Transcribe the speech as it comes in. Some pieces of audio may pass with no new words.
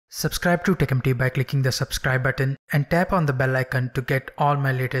Subscribe to TechEmpty by clicking the subscribe button and tap on the bell icon to get all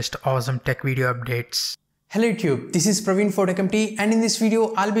my latest awesome tech video updates. Hello YouTube, this is Praveen for TechEmpty, and in this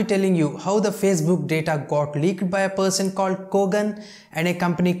video I'll be telling you how the Facebook data got leaked by a person called Kogan and a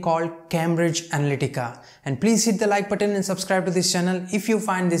company called Cambridge Analytica. And please hit the like button and subscribe to this channel if you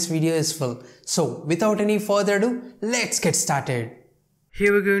find this video useful. So without any further ado, let's get started.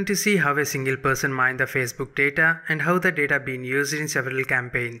 Here we're going to see how a single person mined the Facebook data and how the data been used in several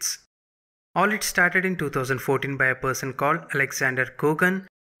campaigns. All it started in 2014 by a person called Alexander Kogan,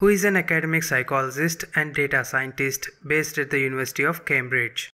 who is an academic psychologist and data scientist based at the University of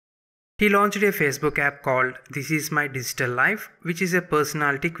Cambridge. He launched a Facebook app called This Is My Digital Life, which is a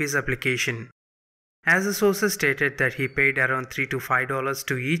personality quiz application. As the sources stated that he paid around $3 to $5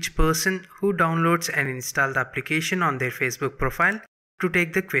 to each person who downloads and installs the application on their Facebook profile to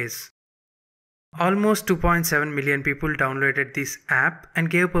take the quiz. Almost 2.7 million people downloaded this app and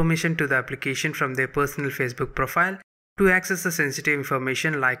gave permission to the application from their personal Facebook profile to access the sensitive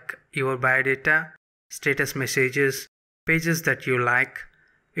information like your biodata, status messages, pages that you like,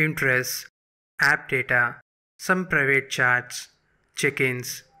 interests, app data, some private chats,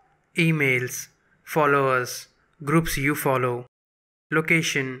 check-ins, emails, followers, groups you follow,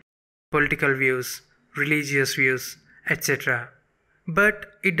 location, political views, religious views, etc. But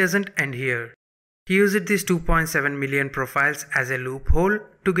it doesn't end here. He used these 2.7 million profiles as a loophole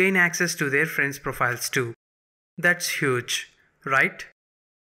to gain access to their friends' profiles too. That's huge, right?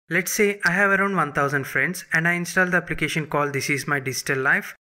 Let's say I have around 1000 friends and I installed the application called This Is My Digital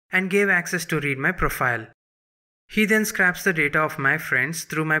Life and gave access to read my profile. He then scraps the data of my friends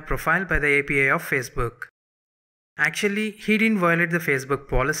through my profile by the API of Facebook. Actually, he didn't violate the Facebook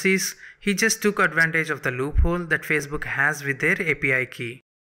policies, he just took advantage of the loophole that Facebook has with their API key.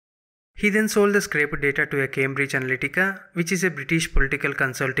 He then sold the scraped data to a Cambridge Analytica, which is a British political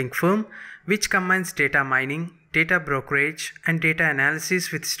consulting firm which combines data mining, data brokerage, and data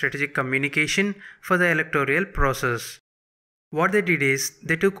analysis with strategic communication for the electoral process. What they did is,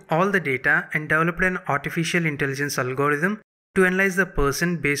 they took all the data and developed an artificial intelligence algorithm to analyze the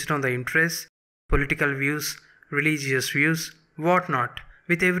person based on the interests, political views, religious views, whatnot,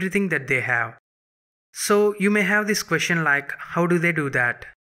 with everything that they have. So you may have this question like, how do they do that?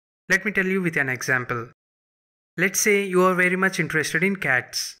 Let me tell you with an example. Let's say you are very much interested in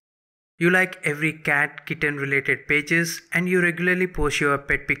cats. You like every cat, kitten related pages, and you regularly post your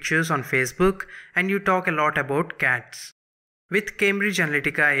pet pictures on Facebook, and you talk a lot about cats. With Cambridge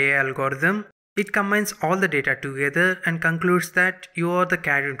Analytica AI algorithm, it combines all the data together and concludes that you are the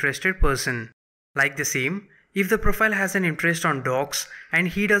cat interested person. Like the same, if the profile has an interest on dogs and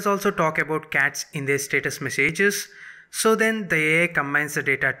he does also talk about cats in their status messages, so then the AI combines the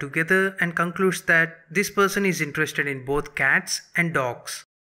data together and concludes that this person is interested in both cats and dogs.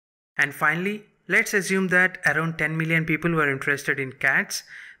 And finally, let's assume that around 10 million people were interested in cats,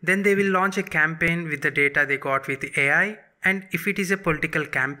 then they will launch a campaign with the data they got with AI, and if it is a political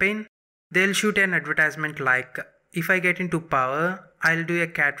campaign, they'll shoot an advertisement like, if I get into power, I'll do a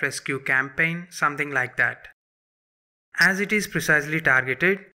cat rescue campaign, something like that. As it is precisely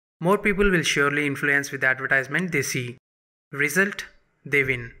targeted, more people will surely influence with the advertisement they see. Result, they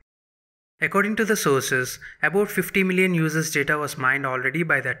win. According to the sources, about 50 million users' data was mined already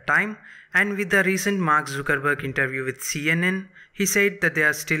by that time, and with the recent Mark Zuckerberg interview with CNN, he said that they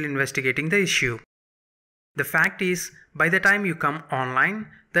are still investigating the issue. The fact is, by the time you come online,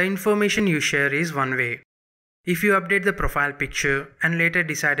 the information you share is one way. If you update the profile picture and later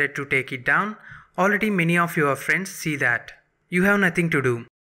decided to take it down, already many of your friends see that. You have nothing to do.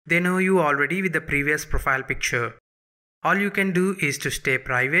 They know you already with the previous profile picture. All you can do is to stay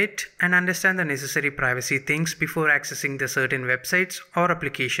private and understand the necessary privacy things before accessing the certain websites or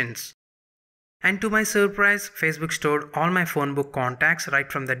applications. And to my surprise, Facebook stored all my phone book contacts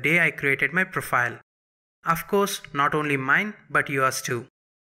right from the day I created my profile. Of course, not only mine, but yours too.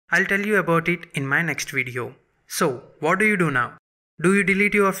 I'll tell you about it in my next video. So, what do you do now? Do you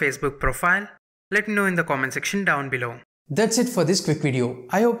delete your Facebook profile? Let me know in the comment section down below. That's it for this quick video.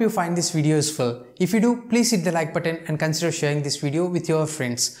 I hope you find this video useful. If you do, please hit the like button and consider sharing this video with your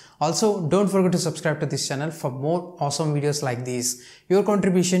friends. Also, don't forget to subscribe to this channel for more awesome videos like these. Your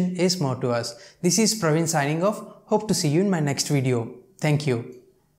contribution is more to us. This is Praveen signing off. Hope to see you in my next video. Thank you.